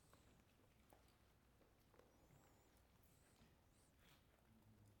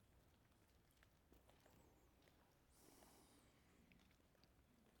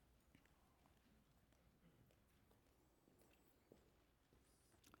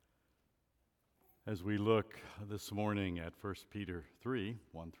As we look this morning at 1 Peter 3,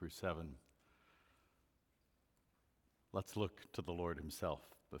 1 through 7, let's look to the Lord himself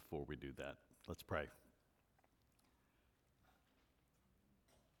before we do that. Let's pray.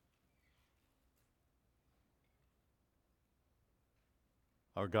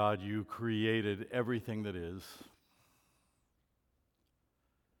 Our God, you created everything that is.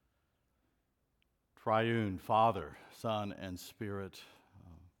 Triune, Father, Son, and Spirit.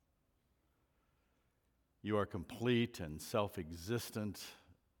 You are complete and self-existent.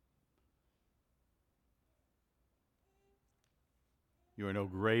 You are no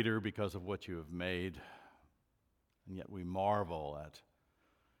greater because of what you have made, and yet we marvel at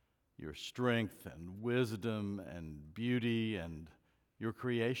your strength and wisdom and beauty and your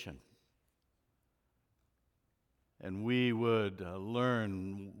creation. And we would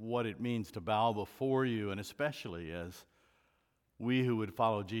learn what it means to bow before you, and especially as we who would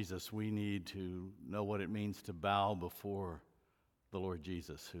follow Jesus, we need to know what it means to bow before the Lord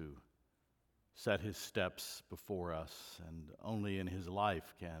Jesus, who set his steps before us, and only in his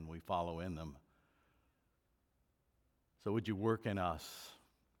life can we follow in them. So would you work in us?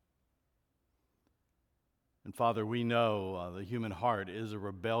 And Father, we know the human heart is a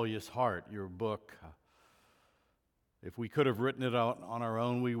rebellious heart. Your book, if we could have written it out on our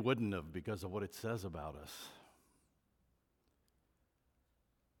own, we wouldn't have, because of what it says about us.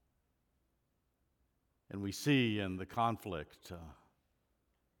 And we see in the conflict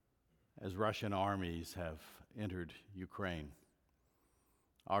as Russian armies have entered Ukraine,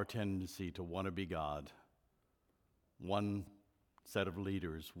 our tendency to want to be God, one set of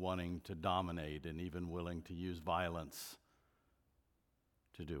leaders wanting to dominate and even willing to use violence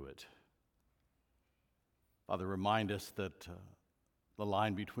to do it. Father, remind us that the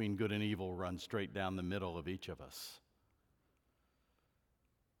line between good and evil runs straight down the middle of each of us.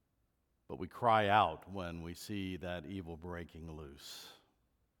 But we cry out when we see that evil breaking loose.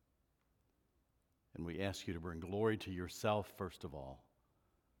 And we ask you to bring glory to yourself, first of all.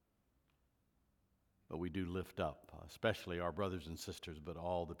 But we do lift up, especially our brothers and sisters, but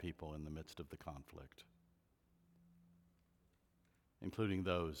all the people in the midst of the conflict, including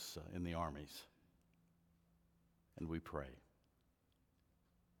those in the armies. And we pray,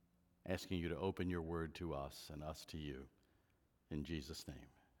 asking you to open your word to us and us to you. In Jesus' name.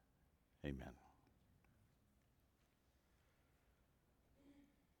 Amen.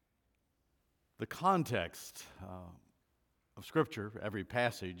 The context of Scripture, every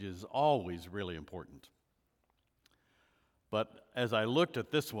passage, is always really important. But as I looked at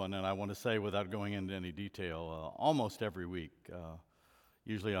this one, and I want to say without going into any detail, almost every week,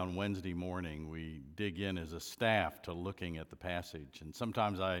 usually on Wednesday morning, we dig in as a staff to looking at the passage. And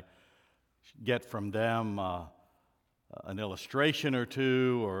sometimes I get from them an illustration or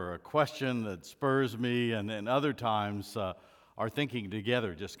two or a question that spurs me, and then other times our thinking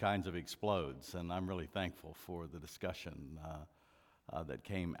together just kinds of explodes. And I'm really thankful for the discussion that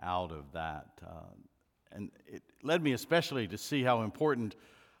came out of that. And it led me especially to see how important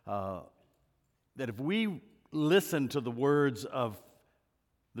that if we listen to the words of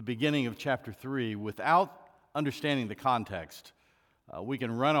the beginning of chapter 3 without understanding the context, we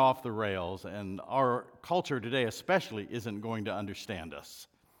can run off the rails, and our culture today especially isn't going to understand us,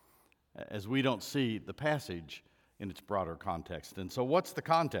 as we don't see the passage in its broader context. And so what's the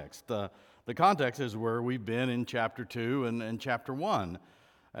context? The context is where we've been in chapter 2 and chapter 1.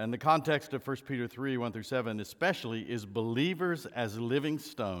 And the context of 1 Peter 3, 1 through 7 especially is believers as living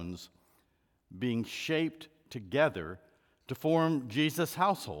stones being shaped together to form Jesus'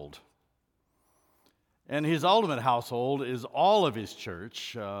 household. And his ultimate household is all of his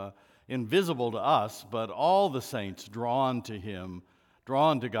church, invisible to us, but all the saints drawn to him,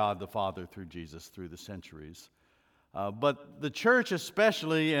 drawn to God the Father through Jesus through the centuries. But the church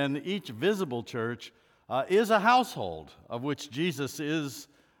especially, and each visible church, is a household of which Jesus is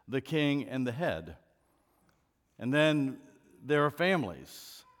the king and the head. And then there are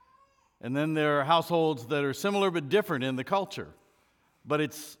families. And then there are households that are similar but different in the culture. But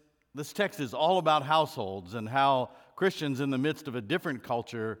this text is all about households and how Christians in the midst of a different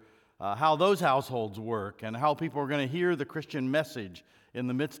culture, how those households work and how people are going to hear the Christian message in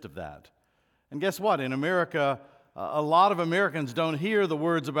the midst of that. And guess what? In America, a lot of Americans don't hear the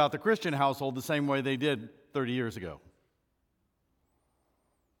words about the Christian household the same way they did 30 years ago.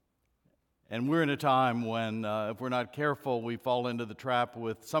 And we're in a time when, if we're not careful, we fall into the trap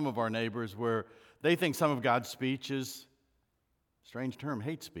with some of our neighbors where they think some of God's speech is, strange term,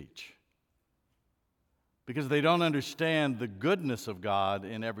 hate speech. Because they don't understand the goodness of God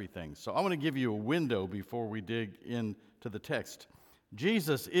in everything. So I want to give you a window before we dig into the text.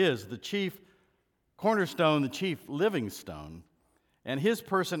 Jesus is the chief cornerstone, the chief living stone, and his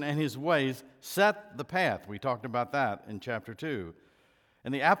person and his ways set the path. We talked about that in chapter 2.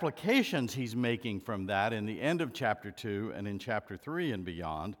 And the applications he's making from that in the end of chapter 2 and in chapter 3 and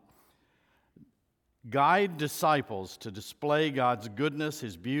beyond guide disciples to display God's goodness,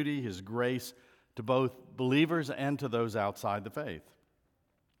 his beauty, his grace to both believers and to those outside the faith.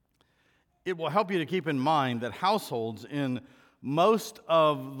 It will help you to keep in mind that households in most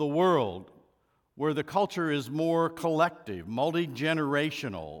of the world, where the culture is more collective,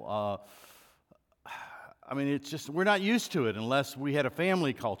 multi-generational, we're not used to it unless we had a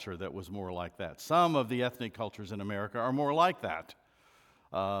family culture that was more like that. Some of the ethnic cultures in America are more like that.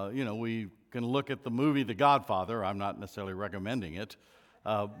 We can look at the movie The Godfather. I'm not necessarily recommending it,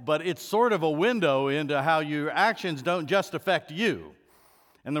 but it's sort of a window into how your actions don't just affect you,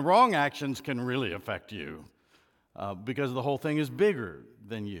 and the wrong actions can really affect you because the whole thing is bigger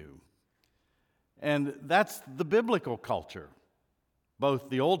than you. And that's the biblical culture, both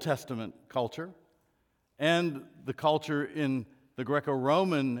the Old Testament culture and the culture in the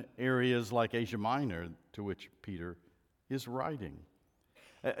Greco-Roman areas like Asia Minor, to which Peter is writing.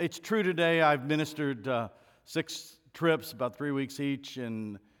 It's true today. I've ministered 6 trips, about 3 weeks each,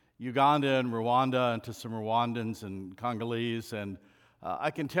 in Uganda and Rwanda, and to some Rwandans and Congolese, and I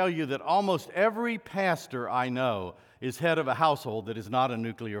can tell you that almost every pastor I know is head of a household that is not a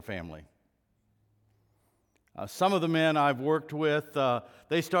nuclear family. Some of the men I've worked with,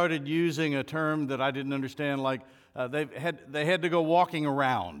 they started using a term that I didn't understand, like they had to go walking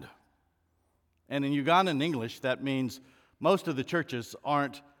around. And in Ugandan English, that means most of the churches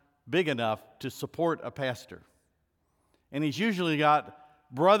aren't big enough to support a pastor. And he's usually got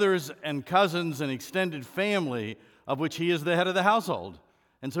brothers and cousins and extended family of which he is the head of the household.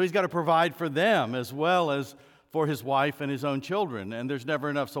 And so he's got to provide for them as well as for his wife and his own children, and there's never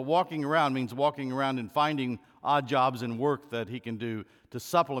enough. So walking around means walking around and finding odd jobs and work that he can do to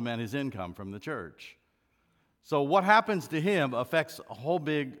supplement his income from the church. So what happens to him affects a whole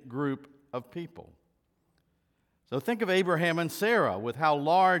big group of people. So think of Abraham and Sarah with how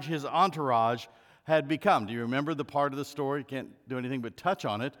large his entourage had become. Do you remember the part of the story? Can't do anything but touch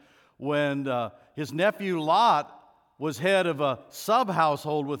on it. When his nephew Lot was head of a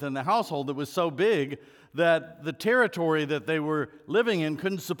sub-household within the household that was so big that the territory that they were living in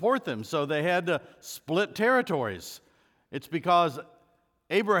couldn't support them, so they had to split territories. It's because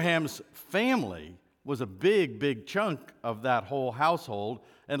Abraham's family was a big, big chunk of that whole household,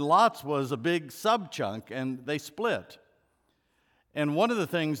 and Lot's was a big sub-chunk, and they split. And one of the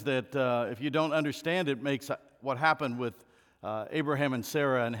things that, if you don't understand it, makes what happened with Abraham and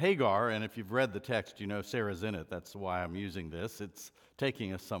Sarah and Hagar, and if you've read the text, you know Sarah's in it. That's why I'm using this. It's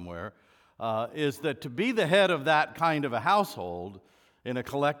taking us somewhere. Is that to be the head of that kind of a household in a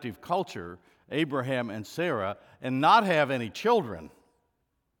collective culture, Abraham and Sarah, and not have any children,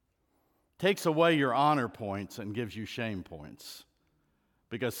 takes away your honor points and gives you shame points.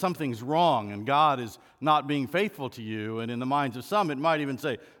 Because something's wrong and God is not being faithful to you, and in the minds of some, it might even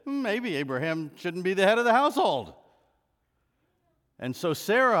say, maybe Abraham shouldn't be the head of the household. And so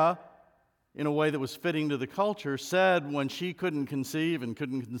Sarah, in a way that was fitting to the culture, said when she couldn't conceive,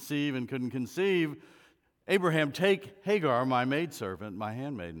 Abraham, take Hagar, my maidservant, my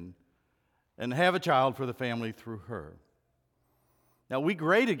handmaiden, and have a child for the family through her. Now, we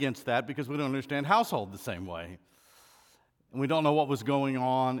grate against that because we don't understand household the same way. And we don't know what was going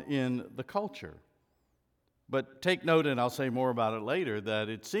on in the culture. But take note, and I'll say more about it later, that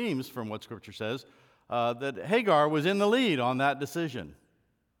it seems from what Scripture says that Hagar was in the lead on that decision.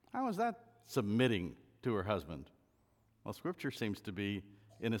 How is that submitting to her husband? Well, Scripture seems to be,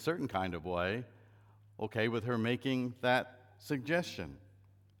 in a certain kind of way, okay with her making that suggestion.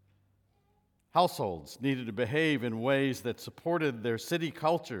 Households needed to behave in ways that supported their city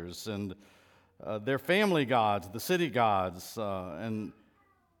cultures and their family gods, the city gods, and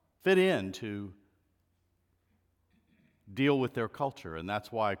fit in to deal with their culture. And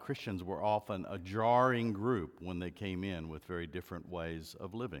that's why Christians were often a jarring group when they came in with very different ways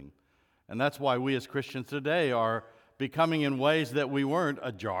of living. And that's why we as Christians today are becoming in ways that we weren't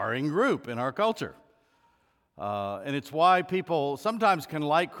a jarring group in our culture. And it's why people sometimes can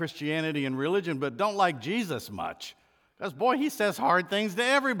like Christianity and religion but don't like Jesus much. Because, boy, he says hard things to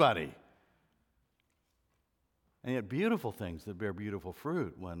everybody. And yet beautiful things that bear beautiful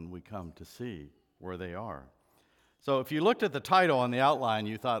fruit when we come to see where they are. So if you looked at the title on the outline,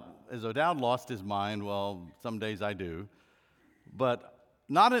 you thought, has O'Dowd lost his mind? Well, some days I do. But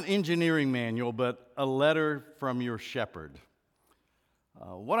not an engineering manual, but a letter from your shepherd.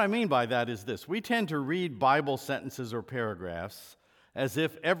 What I mean by that is this. We tend to read Bible sentences or paragraphs as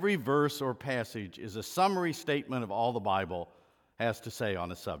if every verse or passage is a summary statement of all the Bible has to say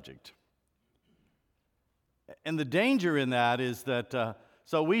on a subject. And the danger in that is that,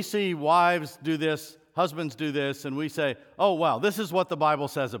 so we see wives do this, husbands do this, and we say, oh, wow, this is what the Bible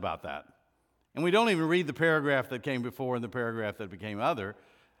says about that. And we don't even read the paragraph that came before and the paragraph that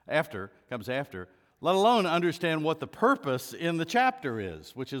comes after, let alone understand what the purpose in the chapter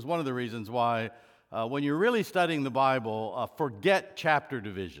is, which is one of the reasons why when you're really studying the Bible, forget chapter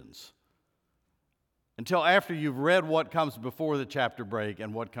divisions until after you've read what comes before the chapter break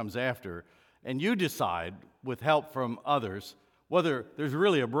and what comes after, and you decide, with help from others, whether there's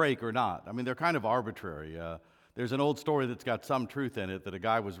really a break or not. I mean, they're kind of arbitrary. There's an old story that's got some truth in it, that a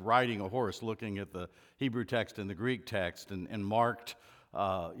guy was riding a horse looking at the Hebrew text and the Greek text and marked,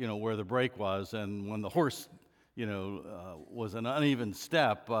 where the break was. And when the horse, was an uneven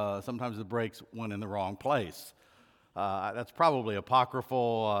step, sometimes the breaks went in the wrong place. That's probably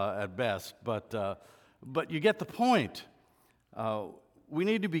apocryphal at best, but you get the point. We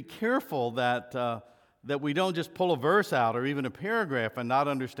need to be careful that we don't just pull a verse out or even a paragraph and not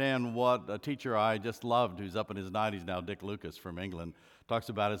understand what a teacher I just loved, who's up in his 90s now, Dick Lucas from England, talks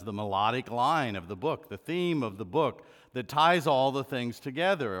about as the melodic line of the book, the theme of the book that ties all the things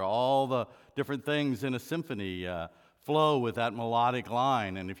together. All the different things in a symphony flow with that melodic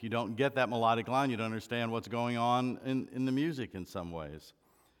line, and if you don't get that melodic line, you don't understand what's going on in the music in some ways.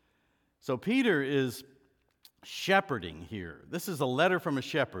 So Peter is shepherding here. This is a letter from a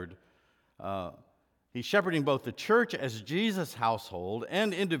shepherd. He's shepherding both the church as Jesus' household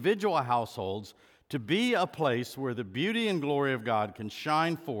and individual households to be a place where the beauty and glory of God can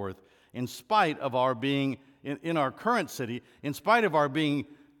shine forth in spite of our being in our current city, in spite of our being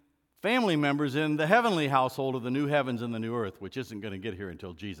family members in the heavenly household of the new heavens and the new earth, which isn't going to get here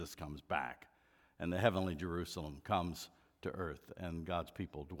until Jesus comes back and the heavenly Jerusalem comes to earth and God's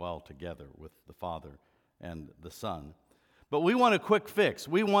people dwell together with the Father and the Son. But we want a quick fix.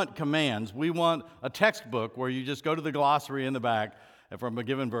 We want commands. We want a textbook where you just go to the glossary in the back from a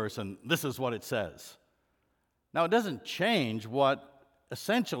given verse and this is what it says. Now, it doesn't change what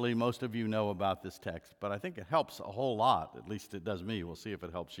essentially most of you know about this text, but I think it helps a whole lot. At least it does me. We'll see if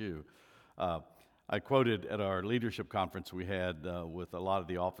it helps you. I quoted at our leadership conference we had with a lot of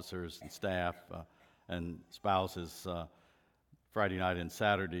the officers and staff and spouses Friday night and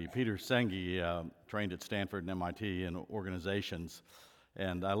Saturday. Peter Senge trained at Stanford and MIT in organizations,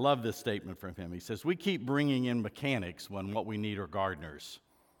 and I love this statement from him. He says, we keep bringing in mechanics when what we need are gardeners,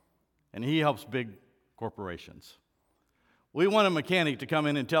 and he helps big corporations. We want a mechanic to come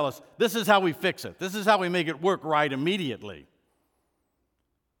in and tell us, this is how we fix it. This is how we make it work right immediately.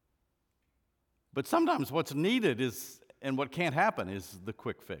 But sometimes what's needed is, and what can't happen, is the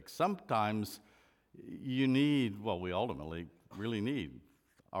quick fix. Sometimes you need, we ultimately really need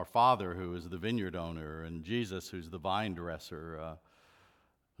our Father, who is the vineyard owner, and Jesus, who's the vine dresser,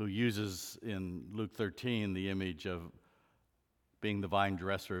 who uses in Luke 13 the image of being the vine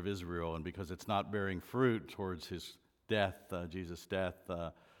dresser of Israel, and because it's not bearing fruit towards his death, Jesus' death,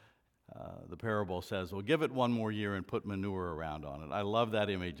 the parable says, well, give it one more year and put manure around on it. I love that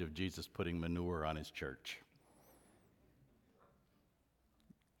image of Jesus putting manure on his church,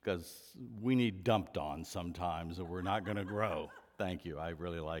 because we need dumped on sometimes or we're not going to grow. Thank you. I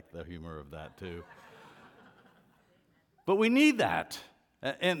really like the humor of that too. But we need that.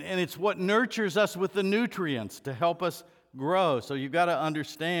 And it's what nurtures us with the nutrients to help us grow. So you've got to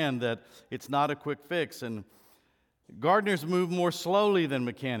understand that it's not a quick fix. And gardeners move more slowly than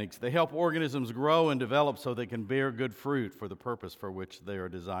mechanics. They help organisms grow and develop so they can bear good fruit for the purpose for which they are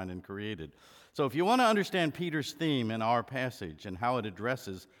designed and created. So if you want to understand Peter's theme in our passage and how it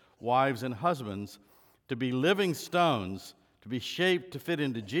addresses wives and husbands to be living stones, to be shaped to fit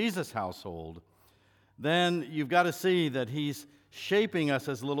into Jesus' household, then you've got to see that he's shaping us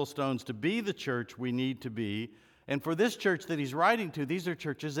as little stones to be the church we need to be. And for this church that he's writing to, these are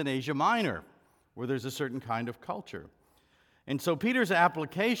churches in Asia Minor, where there's a certain kind of culture. And so Peter's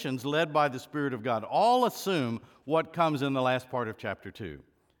applications, led by the Spirit of God, all assume what comes in the last part of chapter 2.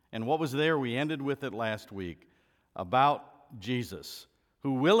 And what was there, we ended with it last week, about Jesus,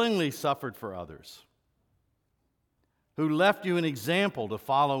 who willingly suffered for others, who left you an example to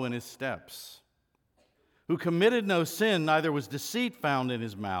follow in his steps, who committed no sin, neither was deceit found in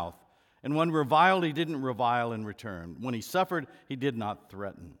his mouth, and when reviled, he didn't revile in return. When he suffered, he did not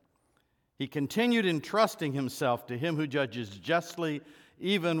threaten. He continued entrusting himself to him who judges justly,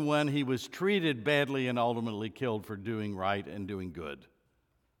 even when he was treated badly and ultimately killed for doing right and doing good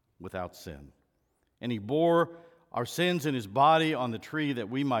without sin. And he bore our sins in his body on the tree that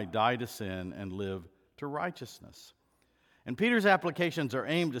we might die to sin and live to righteousness. And Peter's applications are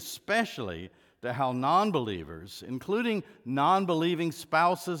aimed especially to how non-believers, including non-believing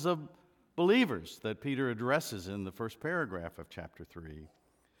spouses of believers that Peter addresses in the first paragraph of chapter 3,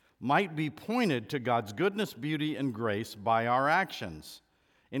 might be pointed to God's goodness, beauty, and grace by our actions,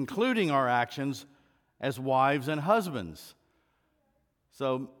 including our actions as wives and husbands.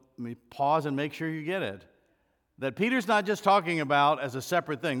 So let me pause and make sure you get it. That Peter's not just talking about as a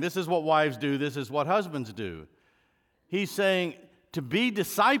separate thing. This is what wives do, this is what husbands do. He's saying to be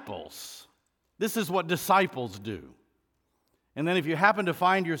disciples, this is what disciples do. And then if you happen to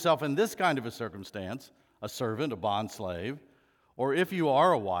find yourself in this kind of a circumstance, a servant, a bondslave, or if you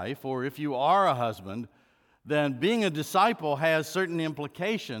are a wife, or if you are a husband, then being a disciple has certain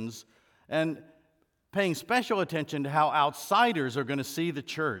implications, and paying special attention to how outsiders are going to see the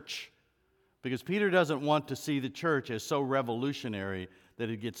church. Because Peter doesn't want to see the church as so revolutionary that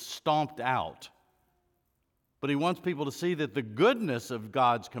it gets stomped out. But he wants people to see that the goodness of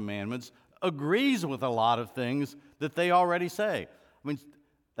God's commandments agrees with a lot of things that they already say. I mean,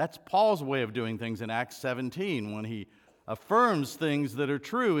 that's Paul's way of doing things in Acts 17 when he affirms things that are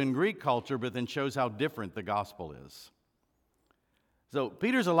true in Greek culture, but then shows how different the gospel is. So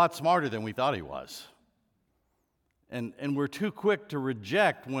Peter's a lot smarter than we thought he was. And we're too quick to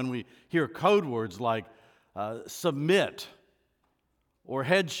reject when we hear code words like submit or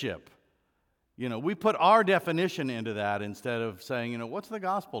headship. We put our definition into that instead of saying, what's the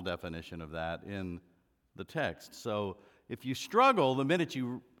gospel definition of that in the text? So if you struggle the minute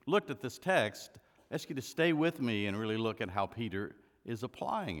you looked at this text, I ask you to stay with me and really look at how Peter is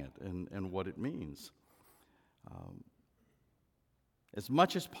applying it and what it means. As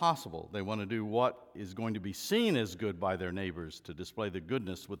much as possible, they want to do what is going to be seen as good by their neighbors, to display the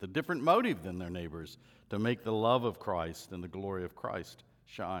goodness with a different motive than their neighbors, to make the love of Christ and the glory of Christ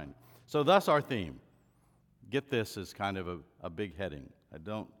shine. So thus our theme. Get this as kind of a big heading. I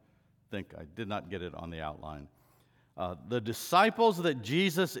did not get it on the outline. The disciples that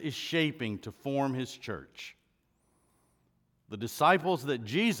Jesus is shaping to form his church. The disciples that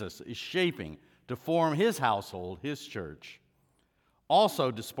Jesus is shaping to form his household, his church,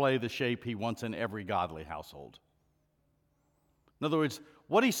 also display the shape he wants in every godly household. In other words,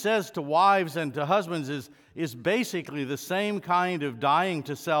 what he says to wives and to husbands is basically the same kind of dying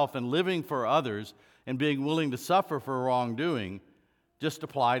to self and living for others and being willing to suffer for wrongdoing, just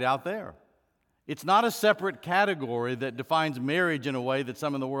applied out there. It's not a separate category that defines marriage in a way that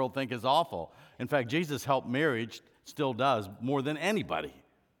some in the world think is awful. In fact, Jesus helped marriage, still does, more than anybody,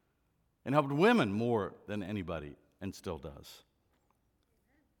 and helped women more than anybody, and still does.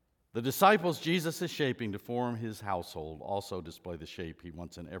 The disciples Jesus is shaping to form his household also display the shape he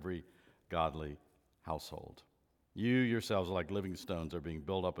wants in every godly household. You yourselves, like living stones, are being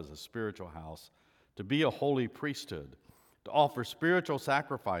built up as a spiritual house to be a holy priesthood, to offer spiritual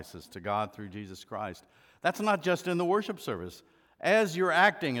sacrifices to God through Jesus Christ. That's not just in the worship service. As you're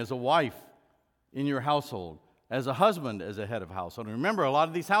acting as a wife in your household, as a husband as a head of household. And remember, a lot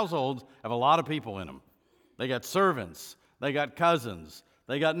of these households have a lot of people in them. They got servants, they got cousins,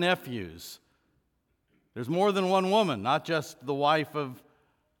 they got nephews. There's more than one woman, not just the wife of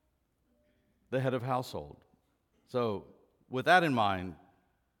the head of household. So with that in mind,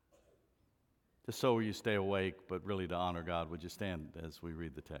 just so you stay awake, but really to honor God, would you stand as we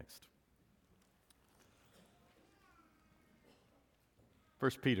read the text?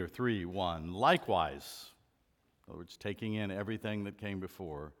 1 Peter 3:1. Likewise, in other words, taking in everything that came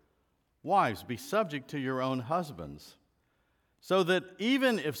before, wives, be subject to your own husbands, so that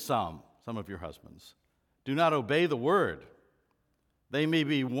even if some of your husbands, do not obey the word, they may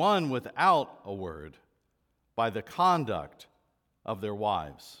be won without a word by the conduct of their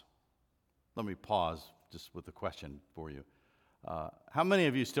wives. Let me pause just with a question for you. How many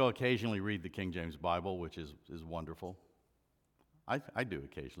of you still occasionally read the King James Bible, which is wonderful? I do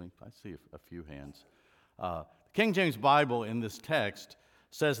occasionally. I see a few hands. The King James Bible in this text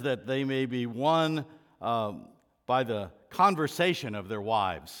says that they may be won by the conversation of their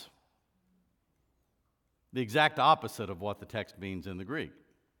wives. The exact opposite of what the text means in the Greek.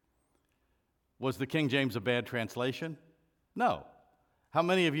 Was the King James a bad translation? No. How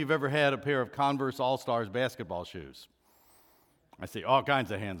many of you have ever had a pair of Converse All-Stars basketball shoes? I see all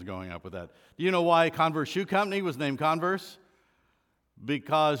kinds of hands going up with that. Do you know why Converse Shoe Company was named Converse?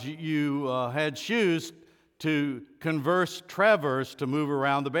 Because you had shoes to traverse to move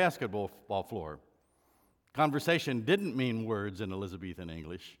around the basketball floor. Conversation didn't mean words in Elizabethan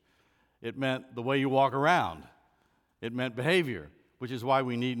English. It meant the way you walk around. It meant behavior, which is why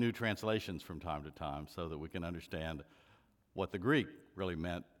we need new translations from time to time so that we can understand what the Greek really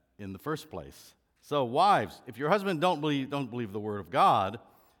meant in the first place. So wives, if your husband don't believe the word of God,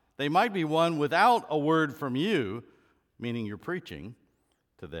 they might be won without a word from you, meaning you're preaching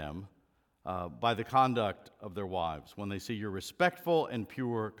to them, by the conduct of their wives, when they see your respectful and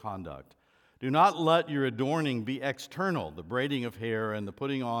pure conduct. Do not let your adorning be external, the braiding of hair and the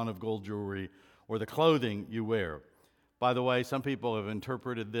putting on of gold jewelry or the clothing you wear. By the way, some people have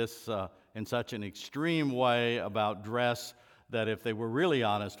interpreted this in such an extreme way about dress that if they were really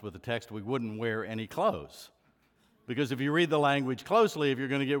honest with the text, we wouldn't wear any clothes. Because if you read the language closely, if you're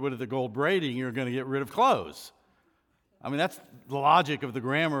going to get rid of the gold braiding, you're going to get rid of clothes. I mean, that's the logic of the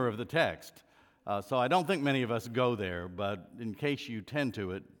grammar of the text. So I don't think many of us go there, but in case you tend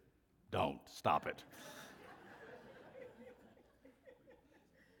to it, don't. Stop it.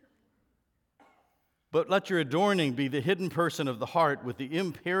 But let your adorning be the hidden person of the heart with the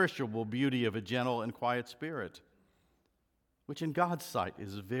imperishable beauty of a gentle and quiet spirit, which in God's sight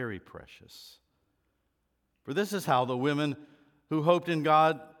is very precious. For this is how the women who hoped in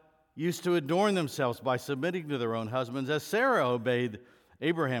God used to adorn themselves, by submitting to their own husbands, as Sarah obeyed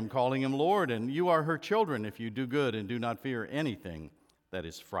Abraham, calling him Lord, and you are her children if you do good and do not fear anything that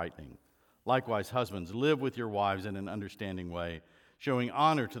is frightening. Likewise, husbands, live with your wives in an understanding way, showing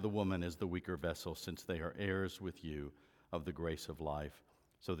honor to the woman as the weaker vessel, since they are heirs with you of the grace of life,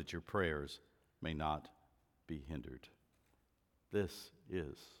 so that your prayers may not be hindered. This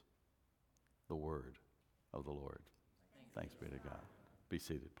is the word of the Lord. Thanks be to God. Be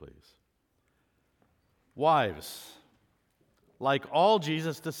seated, please. Wives, like all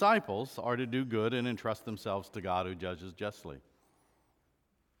Jesus' disciples, are to do good and entrust themselves to God who judges justly.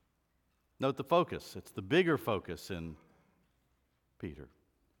 Note the focus. It's the bigger focus in Peter.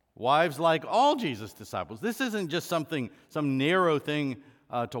 Wives, like all Jesus' disciples. This isn't just some narrow thing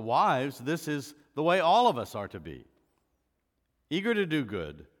to wives. This is the way all of us are to be. Eager to do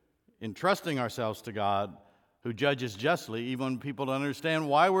good, entrusting ourselves to God who judges justly, even when people don't understand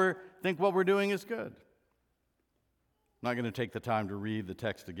why we think what we're doing is good. I'm not going to take the time to read the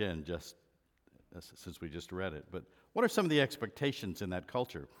text again, just since we just read it. But what are some of the expectations in that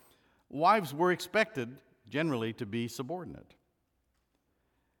culture? Wives were expected, generally, to be subordinate.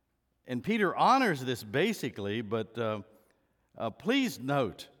 And Peter honors this basically, but please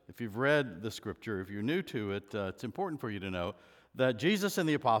note, if you've read the scripture, if you're new to it, it's important for you to know that Jesus and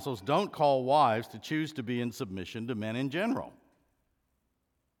the apostles don't call wives to choose to be in submission to men in general.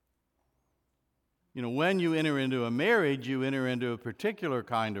 You know, when you enter into a marriage, you enter into a particular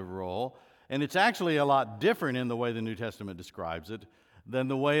kind of role, and it's actually a lot different in the way the New Testament describes it than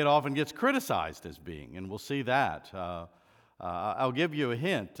the way it often gets criticized as being, and we'll see that. I'll give you a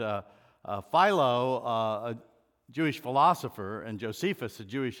hint. Philo, a Jewish philosopher, and Josephus, a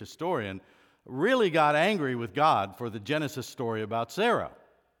Jewish historian, really got angry with God for the Genesis story about Sarah.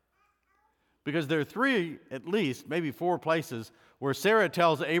 Because there are three, at least, maybe four places where Sarah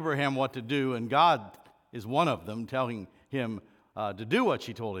tells Abraham what to do, and God is one of them, telling him to do what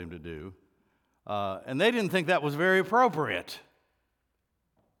she told him to do. And they didn't think that was very appropriate,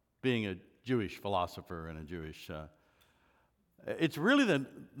 being a Jewish philosopher and a Jewish... it's really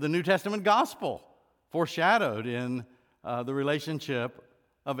the New Testament gospel foreshadowed in the relationship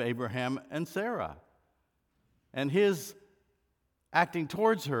of Abraham and Sarah, and his acting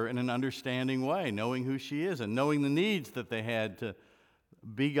towards her in an understanding way, knowing who she is and knowing the needs that they had to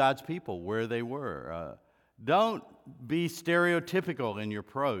be God's people where they were. Don't be stereotypical in your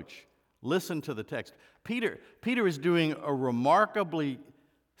approach. Listen to the text. Peter is doing a remarkably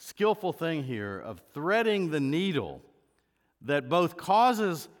skillful thing here of threading the needle that both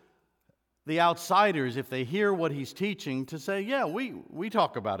causes the outsiders, if they hear what he's teaching, to say, yeah, we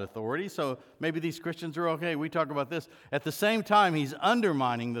talk about authority, so maybe these Christians are okay, we talk about this. At the same time, he's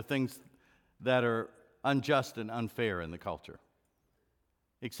undermining the things that are unjust and unfair in the culture.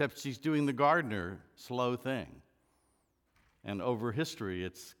 Except he's doing the Gardner slow thing. And over history,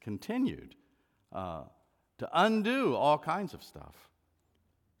 it's continued to undo all kinds of stuff.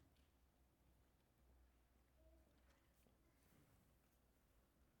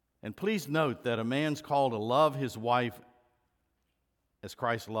 And please note that a man's call to love his wife as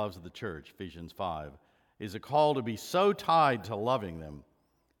Christ loves the church, Ephesians 5, is a call to be so tied to loving them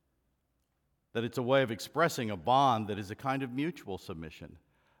that it's a way of expressing a bond that is a kind of mutual submission.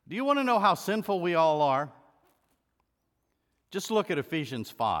 Do you want to know how sinful we all are? Just look at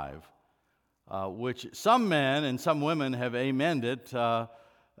Ephesians 5, which some men and some women have amended,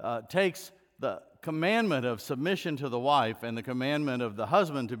 takes the commandment of submission to the wife and the commandment of the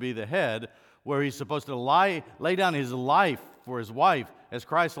husband to be the head, where he's supposed to lay down his life for his wife as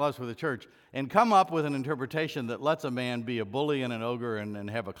Christ loves for the church, and come up with an interpretation that lets a man be a bully and an ogre and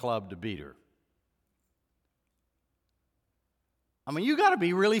have a club to beat her. I mean, you got to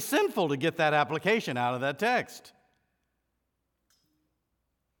be really sinful to get that application out of that text.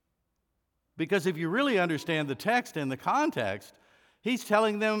 Because if you really understand the text and the context, he's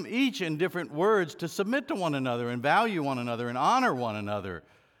telling them each in different words to submit to one another and value one another and honor one another.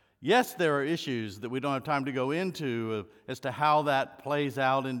 Yes, there are issues that we don't have time to go into as to how that plays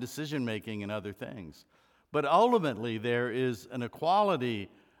out in decision-making and other things. But ultimately, there is an equality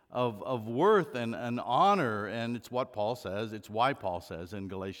of worth and honor, and it's what Paul says. It's why Paul says in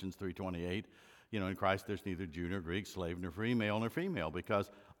Galatians 3:28, in Christ there's neither Jew nor Greek, slave nor free, male nor female,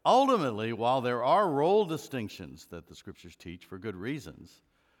 because ultimately, while there are role distinctions that the Scriptures teach for good reasons,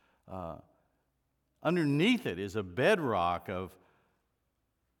 underneath it is a bedrock of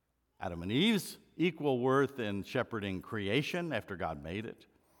Adam and Eve's equal worth in shepherding creation after God made it,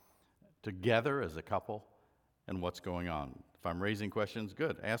 together as a couple, and what's going on. If I'm raising questions,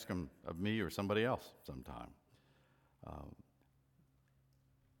 good. Ask them of me or somebody else sometime.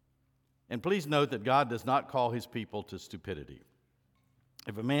 And please note that God does not call his people to stupidity.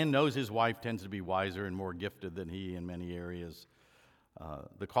 If a man knows his wife tends to be wiser and more gifted than he in many areas,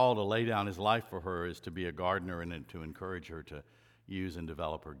 the call to lay down his life for her is to be a gardener and to encourage her to use and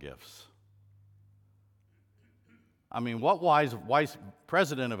develop her gifts. I mean, what wise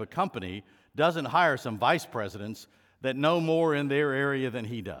president of a company doesn't hire some vice presidents that know more in their area than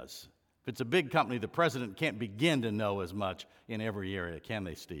he does? If it's a big company, the president can't begin to know as much in every area, can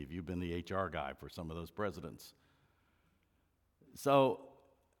they, Steve? You've been the HR guy for some of those presidents. So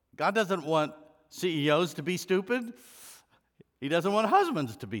God doesn't want CEOs to be stupid. He doesn't want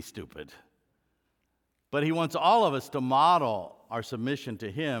husbands to be stupid. But he wants all of us to model our submission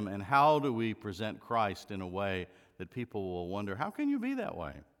to him, and how do we present Christ in a way that people will wonder, how can you be that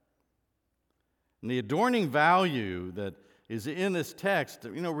way? And the adorning value that is in this text,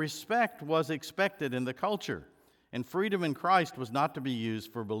 respect was expected in the culture. And freedom in Christ was not to be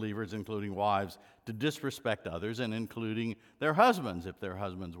used for believers, including wives, to disrespect others, and including their husbands, if their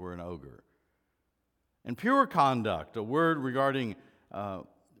husbands were an ogre. And pure conduct, a word regarding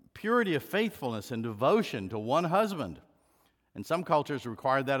purity of faithfulness and devotion to one husband. And some cultures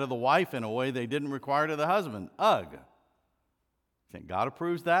required that of the wife in a way they didn't require to the husband. Ugh. Think God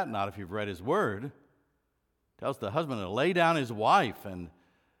approves that? Not if you've read his word. Tells the husband to lay down his wife, and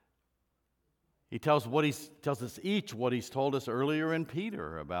he tells us each what he's told us earlier in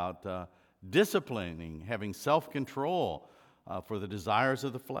Peter about disciplining, having self-control for the desires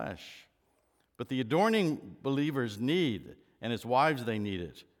of the flesh. But the adorning believers need, and as wives they need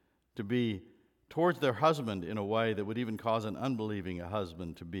it, to be towards their husband in a way that would even cause an unbelieving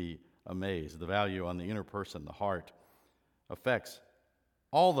husband to be amazed. The value on the inner person, the heart, affects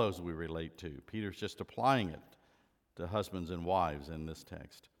all those we relate to. Peter's just applying it to husbands and wives in this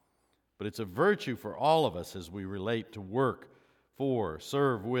text. But it's a virtue for all of us as we relate to work for,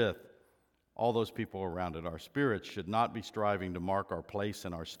 serve with all those people around it. Our spirits should not be striving to mark our place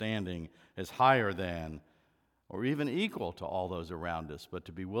and our standing as higher than or even equal to all those around us, but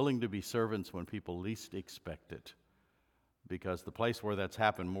to be willing to be servants when people least expect it. Because the place where that's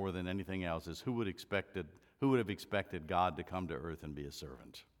happened more than anything else is who would have expected God to come to earth and be a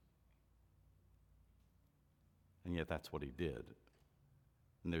servant? And yet that's what he did.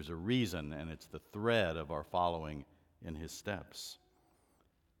 And there's a reason, and it's the thread of our following in his steps.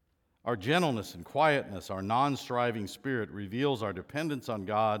 Our gentleness and quietness, our non-striving spirit reveals our dependence on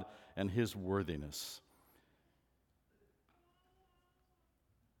God and his worthiness.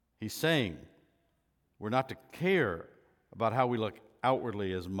 He's saying we're not to care about how we look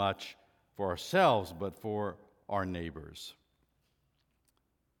outwardly as much for ourselves, but for our neighbors.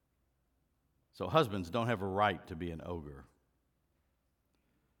 So husbands don't have a right to be an ogre.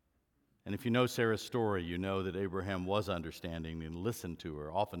 And if you know Sarah's story, you know that Abraham was understanding and listened to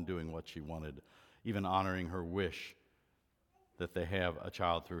her, often doing what she wanted, even honoring her wish that they have a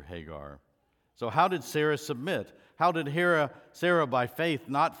child through Hagar. So how did Sarah submit? How did Sarah, by faith,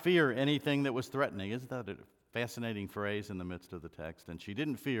 not fear anything that was threatening? Isn't that a fascinating phrase in the midst of the text? And she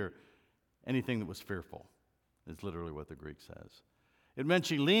didn't fear anything that was fearful, is literally what the Greek says. It meant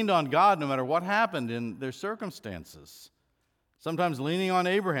she leaned on God no matter what happened in their circumstances, sometimes leaning on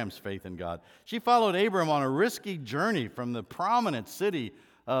Abraham's faith in God. She followed Abraham on a risky journey from the prominent city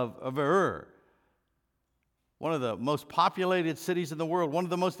of Ur, one of the most populated cities in the world, one of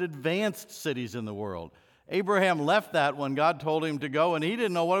the most advanced cities in the world. Abraham left that when God told him to go, and he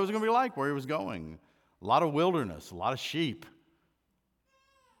didn't know what it was going to be like where he was going. A lot of wilderness, a lot of sheep,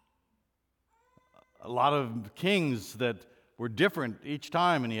 a lot of kings that were different each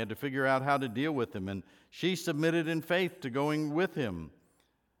time, and he had to figure out how to deal with them. And she submitted in faith to going with him.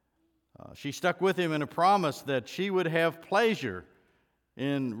 She stuck with him in a promise that she would have pleasure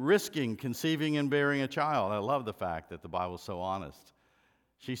in risking conceiving and bearing a child. I love the fact that the Bible is so honest.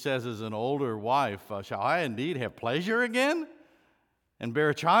 She says, as an older wife, shall I indeed have pleasure again and bear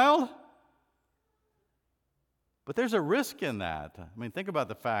a child? But there's a risk in that. I mean, think about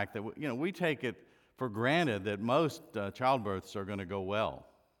the fact that we take it for granted that most childbirths are going to go well,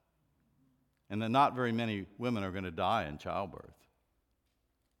 and that not very many women are going to die in childbirth.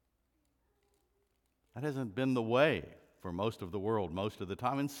 That hasn't been the way for most of the world most of the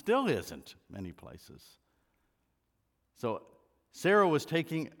time, and still isn't many places. So Sarah was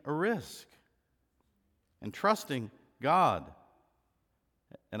taking a risk and trusting God.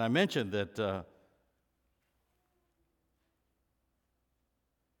 And I mentioned that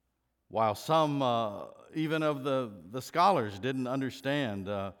while some, even of the scholars, didn't understand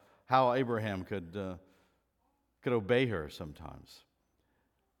how Abraham could obey her sometimes.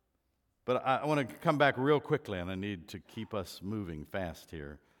 But I want to come back real quickly, and I need to keep us moving fast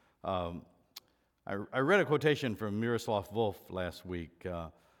here. I read a quotation from Miroslav Volf last week,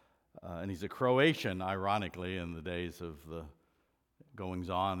 and he's a Croatian, ironically, in the days of the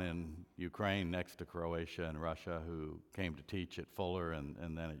goings-on in Ukraine next to Croatia and Russia, who came to teach at Fuller and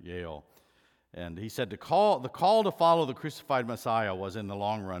then at Yale. And he said, the call to follow the crucified Messiah was, in the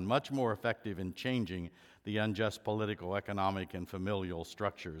long run, much more effective in changing the unjust political, economic, and familial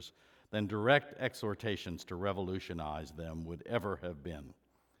structures than direct exhortations to revolutionize them would ever have been.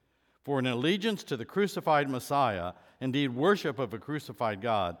 For an allegiance to the crucified Messiah, indeed worship of a crucified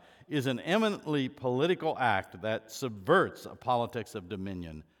God, is an eminently political act that subverts a politics of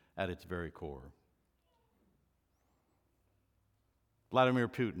dominion at its very core. Vladimir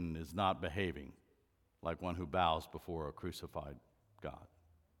Putin is not behaving like one who bows before a crucified God.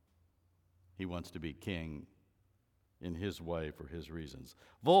 He wants to be king in his way for his reasons.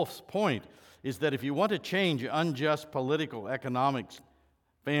 Wolf's point is that if you want to change unjust political, economic,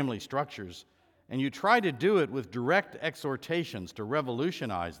 family structures, and you try to do it with direct exhortations to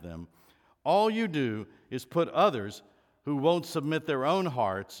revolutionize them, all you do is put others who won't submit their own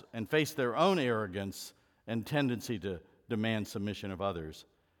hearts and face their own arrogance and tendency to demand submission of others.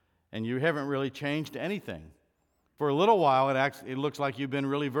 And you haven't really changed anything. For a little while, it looks like you've been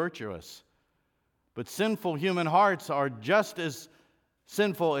really virtuous. But sinful human hearts are just as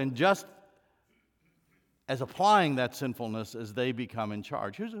sinful and just as applying that sinfulness as they become in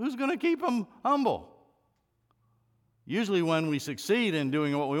charge. Who's going to keep them humble? Usually when we succeed in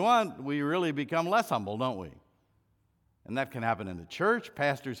doing what we want, we really become less humble, don't we? And that can happen in the church.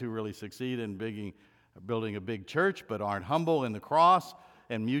 Pastors who really succeed in building a big church but aren't humble in the cross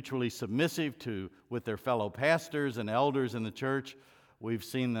and mutually submissive with their fellow pastors and elders in the church, we've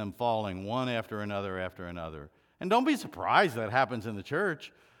seen them falling one after another after another. And don't be surprised that happens in the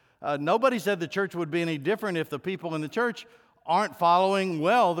church. Nobody said the church would be any different if the people in the church aren't following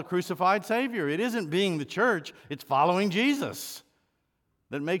well the crucified Savior. It isn't being the church, it's following Jesus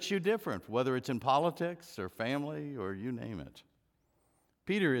that makes you different, whether it's in politics or family or you name it.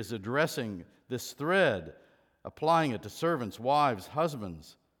 Peter is addressing this thread, applying it to servants, wives,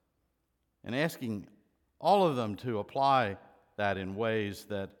 husbands, and asking all of them to apply that in ways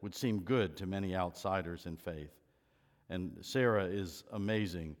that would seem good to many outsiders in faith. And Sarah is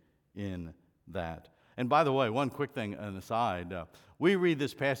amazing in that. And by the way, one quick thing, an aside, we read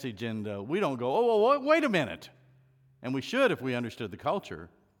this passage and we don't go, oh, wait a minute. And we should if we understood the culture.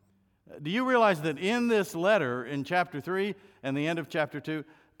 Do you realize that in this letter in chapter 3 and the end of chapter 2,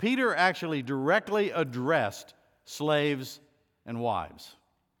 Peter actually directly addressed slaves and wives?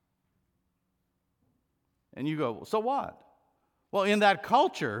 And you go, so what? Well, in that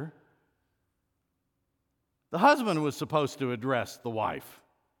culture, the husband was supposed to address the wife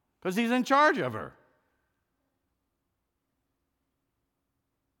because he's in charge of her.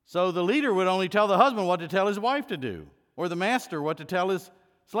 So the leader would only tell the husband what to tell his wife to do, or the master what to tell his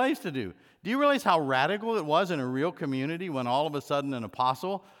slaves to do. Do you realize how radical it was in a real community when all of a sudden an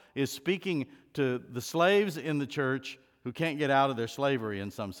apostle is speaking to the slaves in the church who can't get out of their slavery in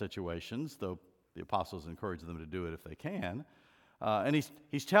some situations, though the apostles encourage them to do it if they can. And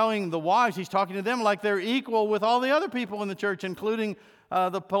he's telling the wives, he's talking to them like they're equal with all the other people in the church, including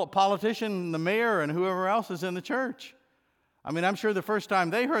the politician, the mayor, and whoever else is in the church. I mean, I'm sure the first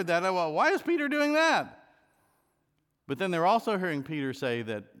time they heard that, well, why is Peter doing that? But then they're also hearing Peter say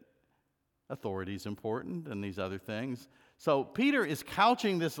that authority is important and these other things. So Peter is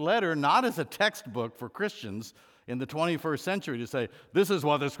couching this letter not as a textbook for Christians in the 21st century to say, this is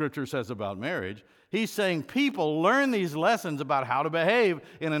what the Scripture says about marriage. He's saying people learn these lessons about how to behave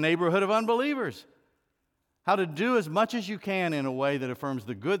in a neighborhood of unbelievers. how to do as much as you can in a way that affirms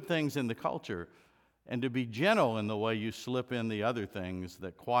the good things in the culture, and to be gentle in the way you slip in the other things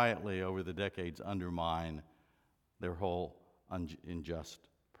that quietly over the decades undermine their whole unjust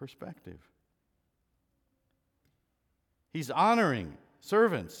perspective. He's honoring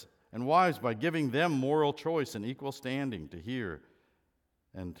servants and wives by giving them moral choice and equal standing to hear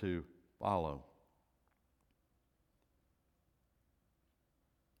and to follow.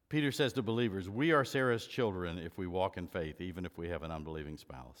 Peter says to believers, we are Sarah's children if we walk in faith, even if we have an unbelieving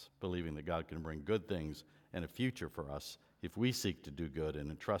spouse, believing that God can bring good things and a future for us if we seek to do good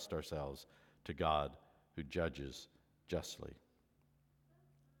and entrust ourselves to God who judges justly.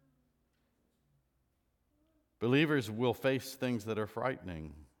 Believers will face things that are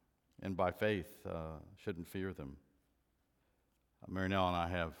frightening, and by faith shouldn't fear them. Marinelle and I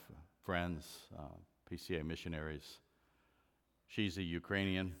have friends, PCA missionaries. She's a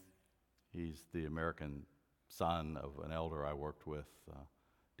Ukrainian. He's the American son of an elder I worked with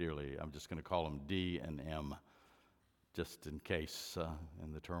dearly. I'm just going to call him D and M, just in case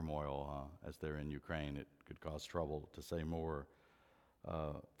in the turmoil as they're in Ukraine it could cause trouble to say more.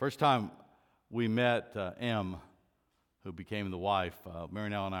 First time we met M, who became the wife,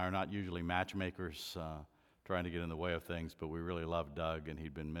 Marinelle and I are not usually matchmakers trying to get in the way of things, but we really loved Doug, and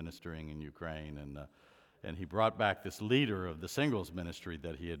he'd been ministering in Ukraine, and he brought back this leader of the singles ministry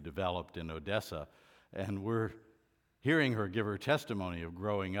that he had developed in Odessa, and we're hearing her give her testimony of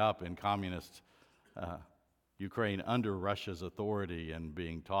growing up in communist Ukraine under Russia's authority and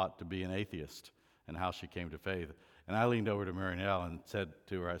being taught to be an atheist and how she came to faith. And I leaned over to Marinelle and said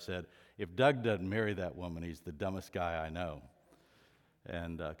to her, I said, if Doug doesn't marry that woman, he's the dumbest guy I know.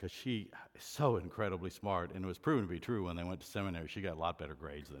 And because she is so incredibly smart, and it was proven to be true when they went to seminary, she got a lot better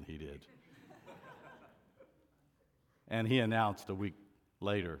grades than he did. And he announced a week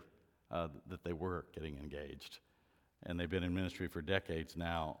later that they were getting engaged. And they've been in ministry for decades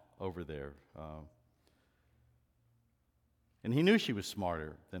now over there. And he knew she was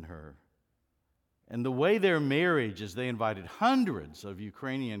smarter than her. And the way their marriage is they invited hundreds of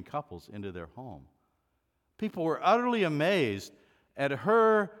Ukrainian couples into their home. People were utterly amazed at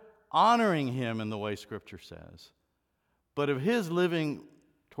her honoring him in the way Scripture says, but of his living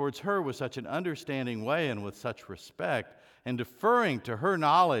towards her with such an understanding way and with such respect, and deferring to her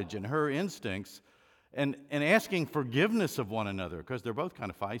knowledge and her instincts, and asking forgiveness of one another, because they're both kind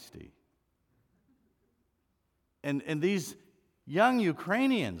of feisty. And these young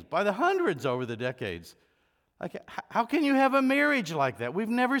Ukrainians, by the hundreds over the decades, like, how can you have a marriage like that? We've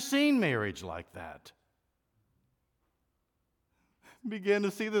never seen marriage like that. Began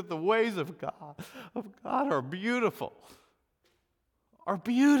to see that the ways of God are beautiful. Are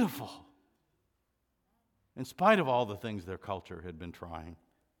beautiful. In spite of all the things their culture had been trying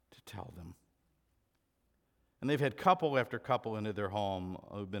to tell them. And they've had couple after couple into their home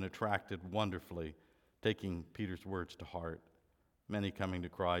who've been attracted wonderfully, taking Peter's words to heart. Many coming to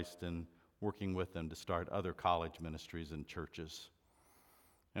Christ and working with them to start other college ministries and churches.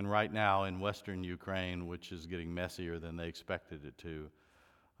 And right now in western Ukraine, which is getting messier than they expected it to,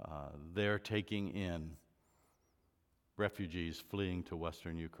 they're taking in refugees fleeing to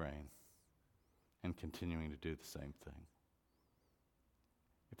western Ukraine and continuing to do the same thing.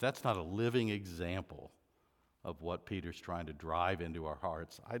 If that's not a living example of what Peter's trying to drive into our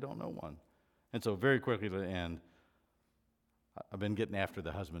hearts, I don't know one. And so very quickly to end, I've been getting after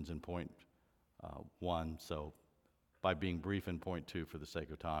the husbands in point 1, so by being brief in point 2 for the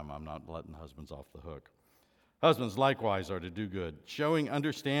sake of time, I'm not letting husbands off the hook. Husbands likewise are to do good, showing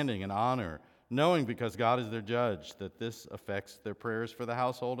understanding and honor, knowing because God is their judge that this affects their prayers for the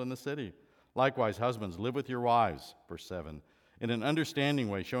household and the city. Likewise, husbands, live with your wives, verse 7, in an understanding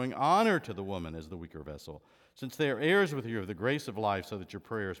way, showing honor to the woman as the weaker vessel, since they are heirs with you of the grace of life, so that your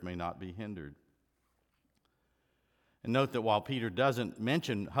prayers may not be hindered. And note that while Peter doesn't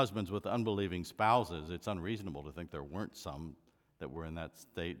mention husbands with unbelieving spouses, it's unreasonable to think there weren't some that were in that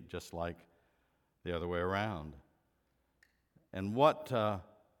state, just like the other way around. And what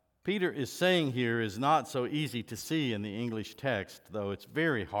Peter is saying here is not so easy to see in the English text, though it's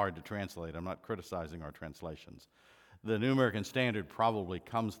very hard to translate. I'm not criticizing our translations. The New American Standard probably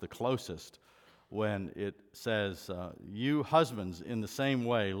comes the closest when it says, you husbands in the same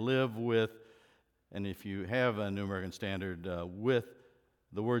way live with, and if you have a New American Standard, with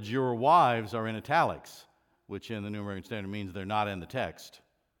the words your wives are in italics, which in the New American Standard means they're not in the text.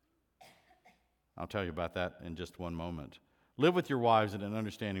 I'll tell you about that in just one moment. Live with your wives in an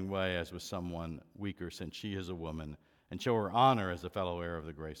understanding way as with someone weaker, since she is a woman, and show her honor as a fellow heir of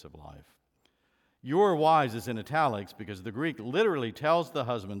the grace of life. Your wives is in italics because the Greek literally tells the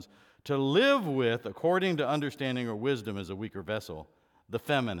husbands To live with, according to understanding or wisdom, is a weaker vessel, the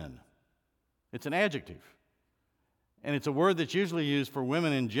feminine. It's an adjective. And it's a word that's usually used for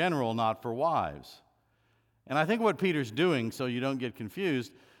women in general, not for wives. And I think what Peter's doing, so you don't get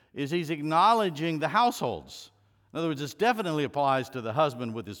confused, is he's acknowledging the households. In other words, this definitely applies to the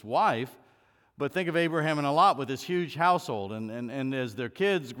husband with his wife, but think of Abraham and Lot with this huge household, and as their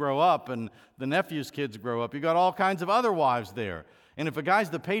kids grow up and the nephew's kids grow up, you've got all kinds of other wives there. And if a guy's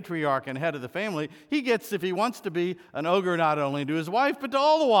the patriarch and head of the family, he gets, if he wants to be, an ogre not only to his wife, but to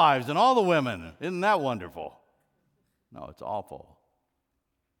all the wives and all the women. Isn't that wonderful? No, it's awful.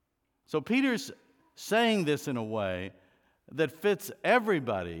 So Peter's saying this in a way that fits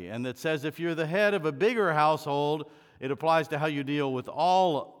everybody and that says if you're the head of a bigger household, it applies to how you deal with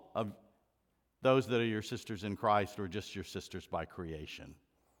all of those that are your sisters in Christ or just your sisters by creation.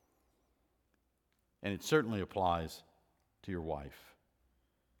 And it certainly applies to your wife.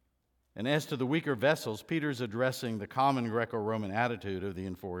 And as to the weaker vessels, Peter's addressing the common Greco-Roman attitude of the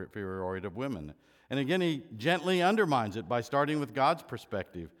inferiority of women. And again, he gently undermines it by starting with God's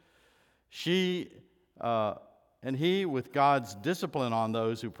perspective. She and he, with God's discipline on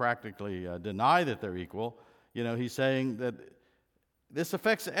those who practically deny that they're equal, he's saying that this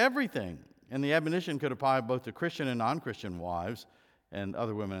affects everything. And the admonition could apply both to Christian and non-Christian wives and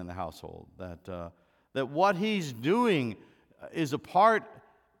other women in the household. That what he's doing is a part,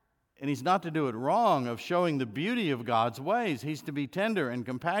 and he's not to do it wrong, of showing the beauty of God's ways. He's to be tender and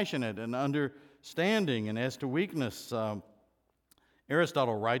compassionate and understanding. And as to weakness,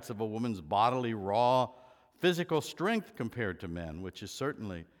 Aristotle writes of a woman's bodily, raw, physical strength compared to men, which is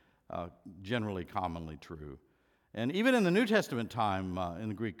certainly generally commonly true. And even in the New Testament time, in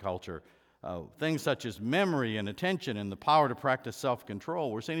the Greek culture, things such as memory and attention and the power to practice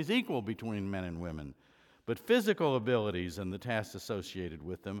self-control were seen as equal between men and women. But physical abilities and the tasks associated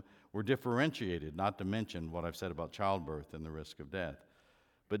with them were differentiated, not to mention what I've said about childbirth and the risk of death.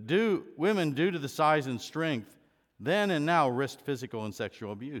 But women, due to the size and strength, then and now risked physical and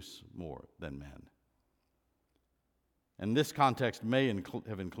sexual abuse more than men. And this context may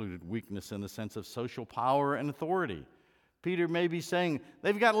have included weakness in the sense of social power and authority. Peter may be saying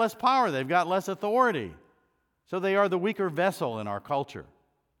they've got less power, they've got less authority. So they are the weaker vessel in our culture.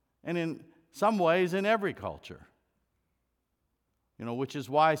 And in some ways, in every culture. Which is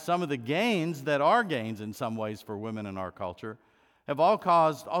why some of the gains that are gains in some ways for women in our culture have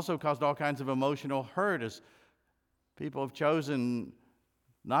also caused all kinds of emotional hurt as people have chosen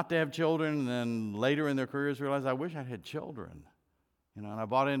not to have children and then later in their careers realize, I wish I had children. And I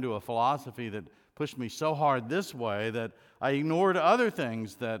bought into a philosophy that pushed me so hard this way that I ignored other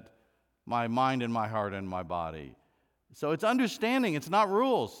things that my mind and my heart and my body. So it's understanding, it's not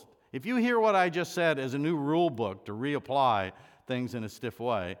rules. If you hear what I just said as a new rule book to reapply things in a stiff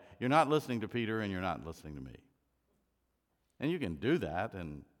way, you're not listening to Peter and you're not listening to me. And you can do that,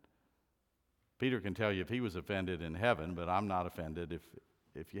 and Peter can tell you if he was offended in heaven, but I'm not offended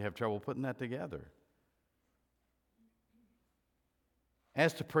if you have trouble putting that together.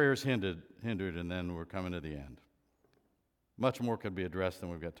 As to prayers hindered, and then we're coming to the end. Much more could be addressed than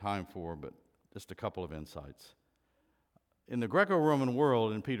we've got time for, but just a couple of insights. In the Greco-Roman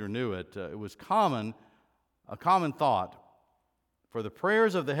world, and Peter knew it, it was a common thought for the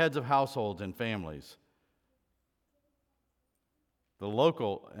prayers of the heads of households and families. The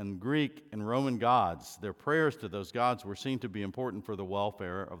local and Greek and Roman gods, their prayers to those gods were seen to be important for the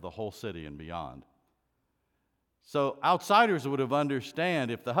welfare of the whole city and beyond. So outsiders would have understand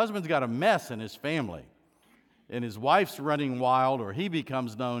if the husband's got a mess in his family and his wife's running wild or he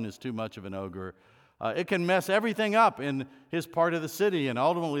becomes known as too much of an ogre, it can mess everything up in his part of the city and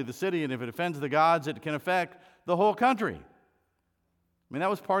ultimately the city, and if it offends the gods, it can affect the whole country. I mean, that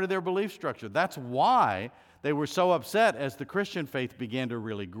was part of their belief structure. That's why they were so upset as the Christian faith began to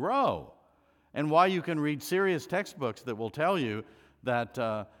really grow, and why you can read serious textbooks that will tell you that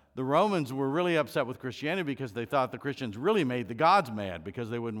the Romans were really upset with Christianity because they thought the Christians really made the gods mad because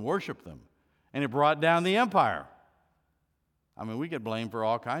they wouldn't worship them, and it brought down the empire. I mean, we get blamed for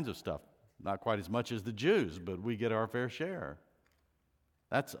all kinds of stuff. Not quite as much as the Jews, but we get our fair share.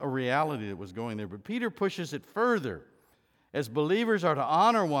 That's a reality that was going there. But Peter pushes it further, as believers are to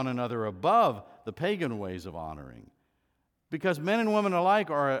honor one another above the pagan ways of honoring. Because men and women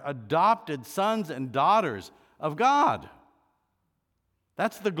alike are adopted sons and daughters of God.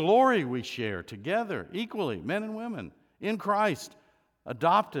 That's the glory we share together, equally, men and women, in Christ,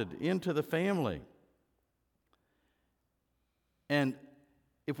 adopted into the family. And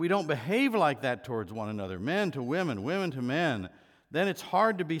if we don't behave like that towards one another, men to women, women to men, then it's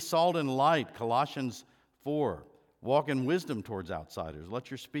hard to be salt and light, Colossians 4. Walk in wisdom towards outsiders.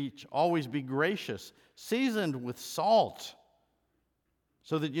 Let your speech always be gracious, seasoned with salt,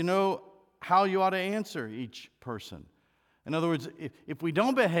 so that you know how you ought to answer each person. In other words, if we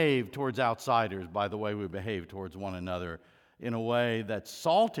don't behave towards outsiders by the way we behave towards one another in a way that's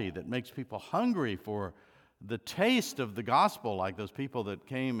salty, that makes people hungry for the taste of the gospel, like those people that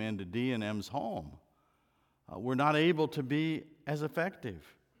came into D&M's home, we're not able to be as effective.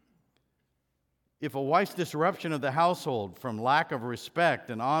 If a wife's disruption of the household from lack of respect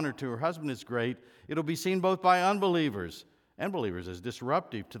and honor to her husband is great, it'll be seen both by unbelievers and believers as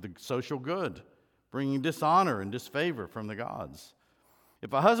disruptive to the social good, bringing dishonor and disfavor from the gods.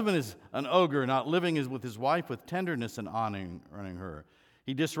 If a husband is an ogre, not living with his wife with tenderness and honoring her,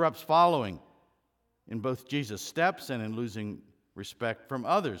 he disrupts following in both Jesus' steps and in losing respect from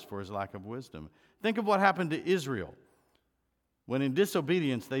others for his lack of wisdom. Think of what happened to Israel when in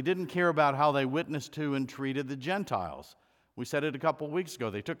disobedience they didn't care about how they witnessed to and treated the Gentiles. We said it a couple weeks ago.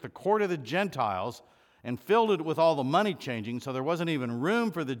 They took the court of the Gentiles and filled it with all the money changing, so there wasn't even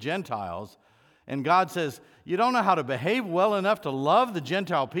room for the Gentiles. And God says, you don't know how to behave well enough to love the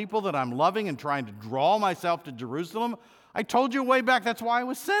Gentile people that I'm loving and trying to draw myself to Jerusalem? I told you way back that's why I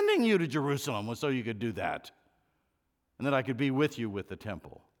was sending you to Jerusalem, was so you could do that, and that I could be with you with the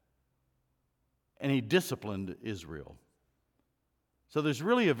temple. And he disciplined Israel. So there's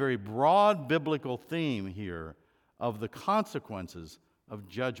really a very broad biblical theme here of the consequences of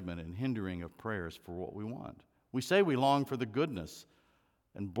judgment and hindering of prayers for what we want. We say we long for the goodness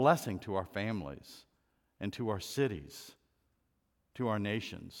and blessing to our families and to our cities, to our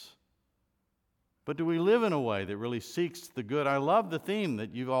nations. But do we live in a way that really seeks the good? I love the theme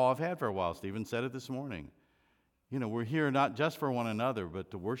that you all have had for a while. Stephen said it this morning. You know, we're here not just for one another,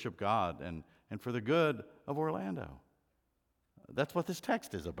 but to worship God and for the good of Orlando. That's what this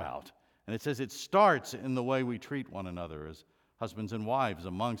text is about. And it says it starts in the way we treat one another as husbands and wives,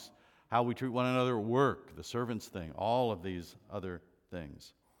 amongst how we treat one another at work, the servants thing, all of these other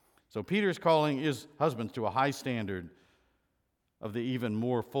things. So Peter's calling his husbands to a high standard of the even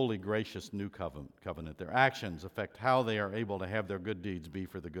more fully gracious new covenant. Their actions affect how they are able to have their good deeds be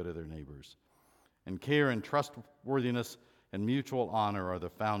for the good of their neighbors. And care and trustworthiness and mutual honor are the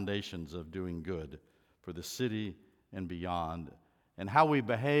foundations of doing good for the city and beyond. And how we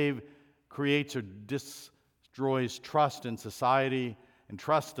behave creates or destroys trust in society, and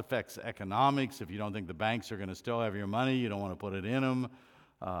trust affects economics. If you don't think the banks are going to still have your money, you don't want to put it in them.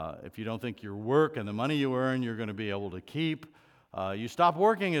 If you don't think your work and the money you earn you're going to be able to keep, you stop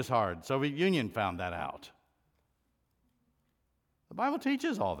working as hard. Soviet Union found that out. The Bible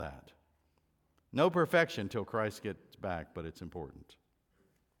teaches all that. No perfection till Christ gets back, but it's important.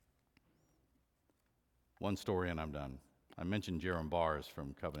 One story and I'm done. I mentioned Jerram Bars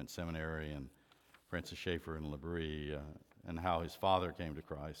from Covenant Seminary and Francis Schaeffer and L'Abri, and how his father came to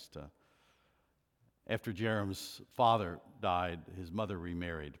Christ. After Jerram's father died, his mother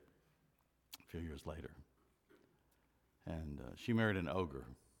remarried a few years later. And she married an ogre.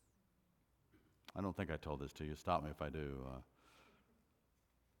 I don't think I told this to you. Stop me if I do.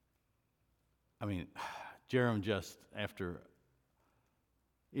 Jerram just,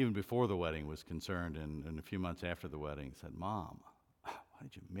 even before the wedding, was concerned, and a few months after the wedding said, Mom, why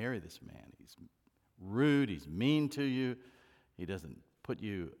did you marry this man? He's rude, he's mean to you, he doesn't put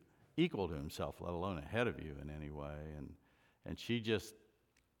you equal to himself, let alone ahead of you in any way. And she just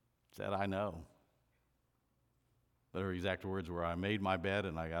said, I know. But her exact words were, I made my bed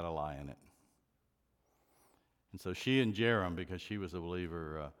and I got to lie in it. And so she and Jerram, because she was a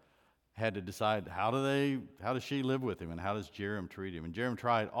believer, had to decide how does she live with him and how does Jerram treat him. And Jerram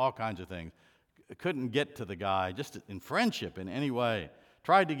tried all kinds of things. Couldn't get to the guy just in friendship in any way.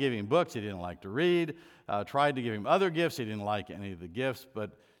 Tried to give him books he didn't like to read. Tried to give him other gifts. He didn't like any of the gifts.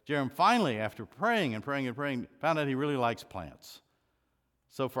 But Jerram finally, after praying and praying and praying, found out he really likes plants.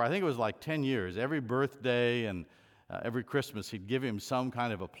 So for I think it was like 10 years, every birthday and every Christmas, he'd give him some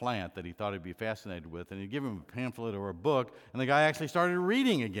kind of a plant that he thought he'd be fascinated with, and he'd give him a pamphlet or a book, and the guy actually started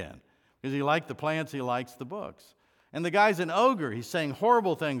reading again because he liked the plants, he likes the books. And the guy's an ogre. He's saying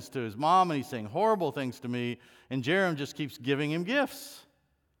horrible things to his mom, and he's saying horrible things to me, and Jerram just keeps giving him gifts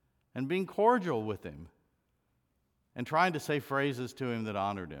and being cordial with him and trying to say phrases to him that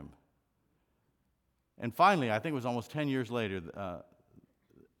honored him. And finally, I think it was almost 10 years later,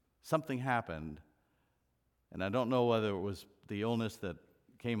 something happened. And I don't know whether it was the illness that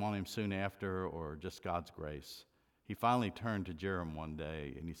came on him soon after or just God's grace. He finally turned to Jerram one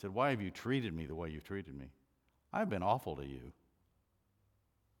day and he said, why have you treated me the way you've treated me? I've been awful to you.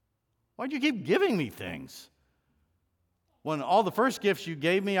 Why'd you keep giving me things? When all the first gifts you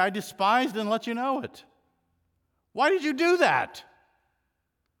gave me, I despised and let you know it. Why did you do that?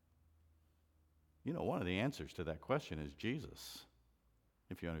 You know, one of the answers to that question is Jesus,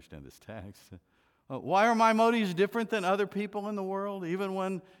 if you understand this text. Why are my motives different than other people in the world? Even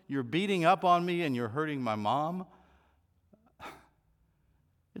when you're beating up on me and you're hurting my mom?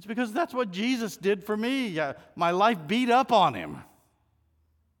 It's because that's what Jesus did for me. My life beat up on him.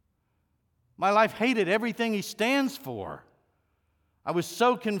 My life hated everything he stands for. I was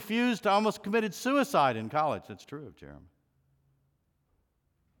so confused, I almost committed suicide in college. That's true of Jeremy.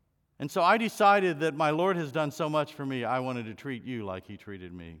 And so I decided that my Lord has done so much for me, I wanted to treat you like he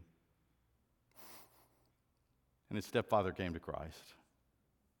treated me. And his stepfather came to Christ.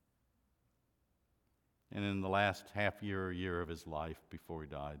 And in the last half year or year of his life before he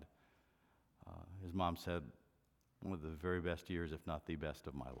died, his mom said, one of the very best years, if not the best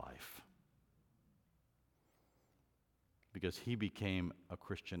of my life. Because he became a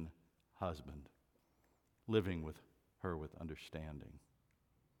Christian husband, living with her with understanding,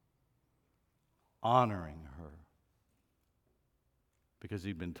 honoring her, because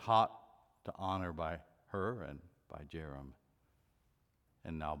he'd been taught to honor by her and by Jerem,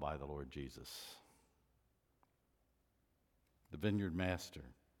 and now by the Lord Jesus. The vineyard master,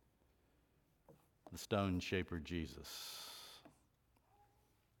 the stone shaper Jesus,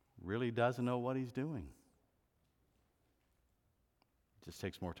 really does know what he's doing. It just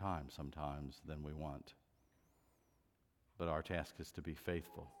takes more time sometimes than we want. But our task is to be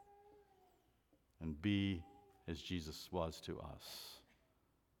faithful and be as Jesus was to us,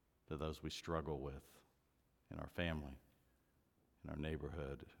 to those we struggle with in our family, in our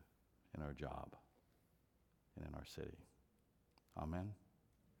neighborhood, in our job, and in our city. Amen.